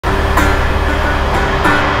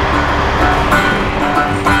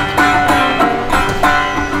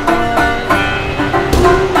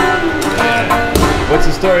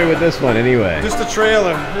story with this one anyway? Just the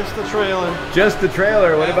trailer. Just the trailer. Just the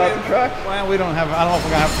trailer. What about the truck? Well, we don't have. I don't know if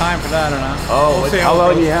we're gonna have time for that or not. Oh, we'll how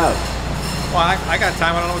long do you have? Well, I got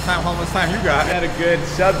time. I don't know how much time you got. We got a good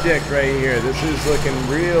subject right here. This is looking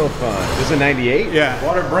real fun. This is a 98? Yeah.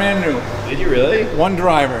 Bought it brand new. Did you really? One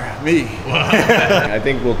driver, me. I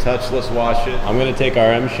think we'll touchless wash it. I'm gonna take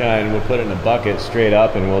our M-Shine and we'll put it in a bucket straight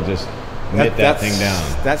up and we'll just knit that thing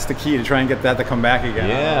down. That's the key to try and get that to come back again.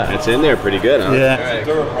 Yeah, it's in there pretty good, huh? Yeah. Right.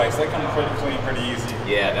 Duraprice, they come pretty clean, pretty easy.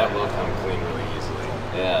 Yeah, that will come clean really easily.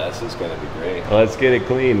 Yeah, this is gonna be great. Well, let's get it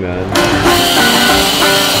clean, man.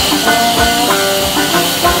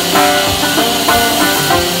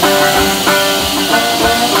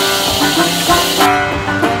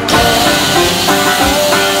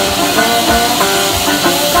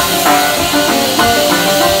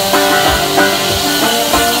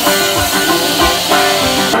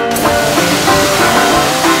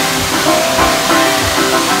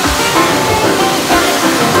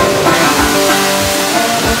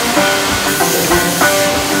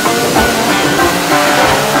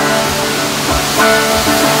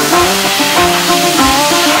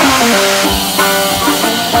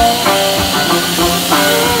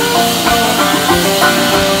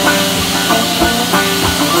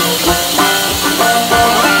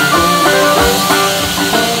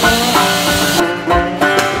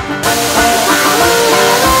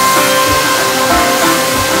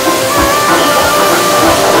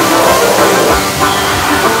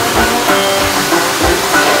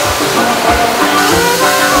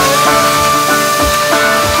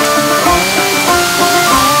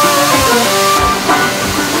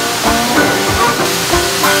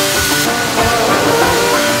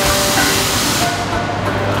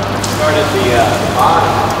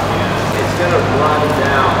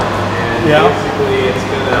 Basically, it's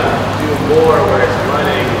going to do more where it's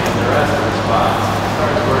running in the rest of the spots. It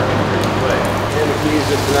starts working pretty quick. And the key is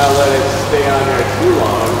just to not let it stay on there too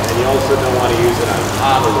long, and you also don't want to use it on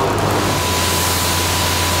top of it.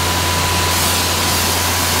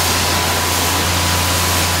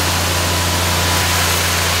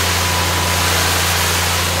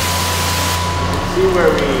 See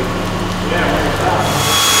where we stop.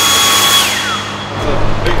 It's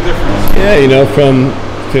a big difference. Yeah, you know, from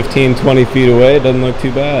 15, 20 feet away, it doesn't look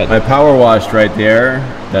too bad. I power washed right there.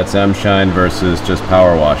 That's M-Shine versus just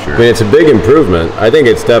power washer. I mean, it's a big improvement. I think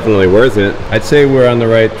it's definitely worth it. I'd say we're on the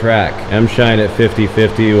right track. M-Shine at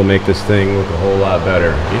 50/50 will make this thing look a whole lot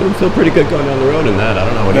better. You don't feel pretty good going down the road in that. I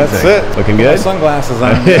don't know what you think. That's it. Looking good? Put my sunglasses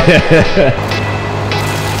on.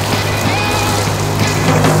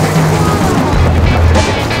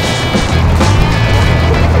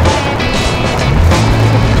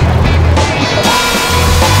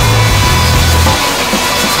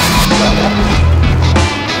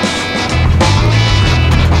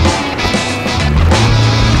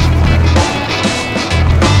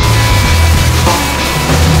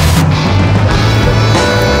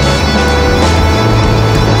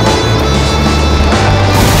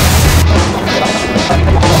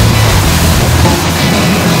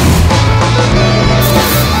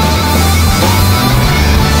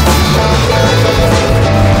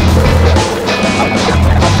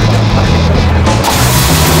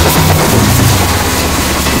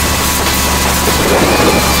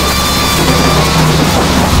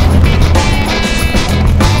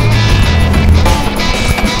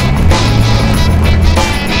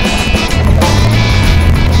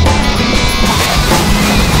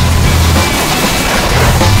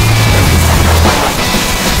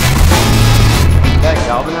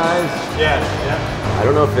 I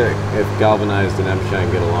don't know if galvanized and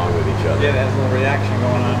M-Shine get along with each other. Yeah, there's a little reaction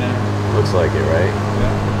going on there. Looks like it, right?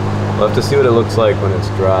 Yeah. We'll have to see what it looks like when it's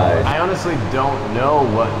dry. I honestly don't know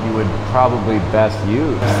what you would probably best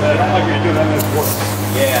use. I don't like when you do that in this work.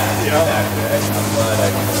 Yeah, exactly. I'm glad I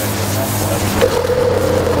can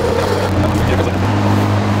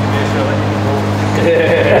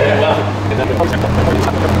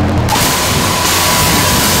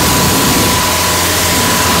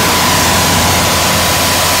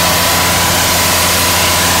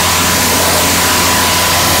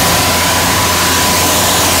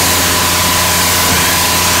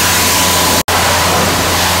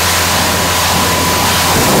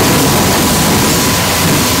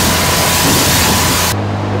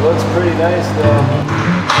It looks pretty nice though.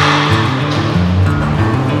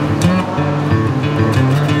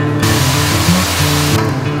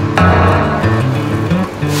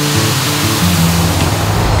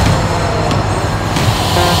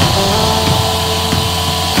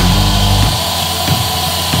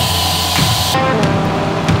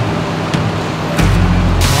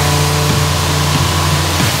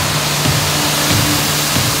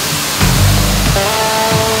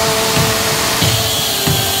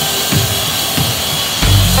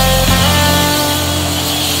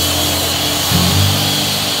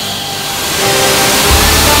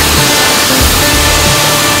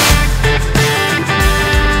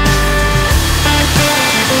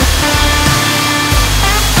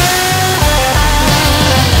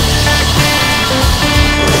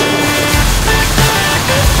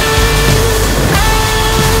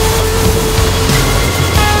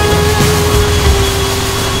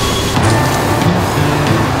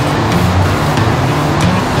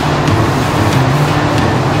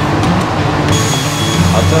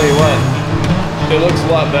 it looks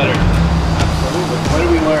a lot better. Absolutely. What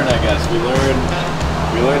did we learn, I guess? We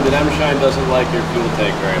learned that M-Shine doesn't like your fuel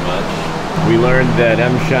tank very much. We learned that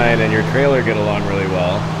M-Shine and your trailer get along really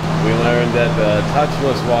well. We learned that the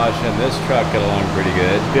touchless wash and this truck get along pretty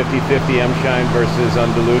good. 50-50 M-Shine versus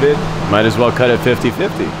undiluted. Might as well cut it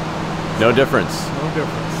 50-50. No difference. No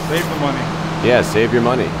difference. Save the money. Yeah, save your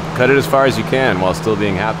money. Cut it as far as you can while still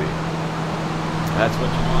being happy. That's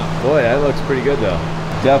what you want. Boy, that looks pretty good though.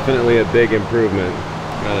 Definitely a big improvement.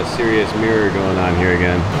 Got a serious mirror going on here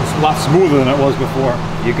again. It's a lot smoother than it was before.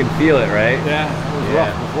 You can feel it, right? Yeah, it was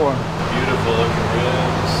rough before. Beautiful looking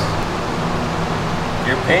rims.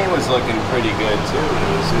 Your paint was looking pretty good too.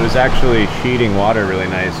 It was actually sheeting water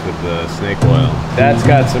really nice with the snake oil. That's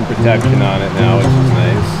got some protection on it now, which is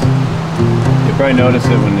nice. You'll probably notice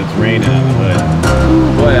it when it's raining on the hood.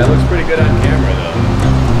 Boy, that looks pretty good on camera though.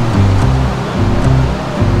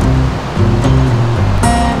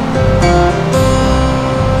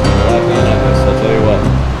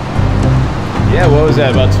 Yeah, what was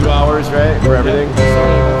that, about 2 hours, right, for everything?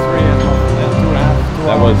 Started about 3 and 2.5.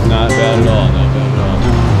 That was not bad at all, no.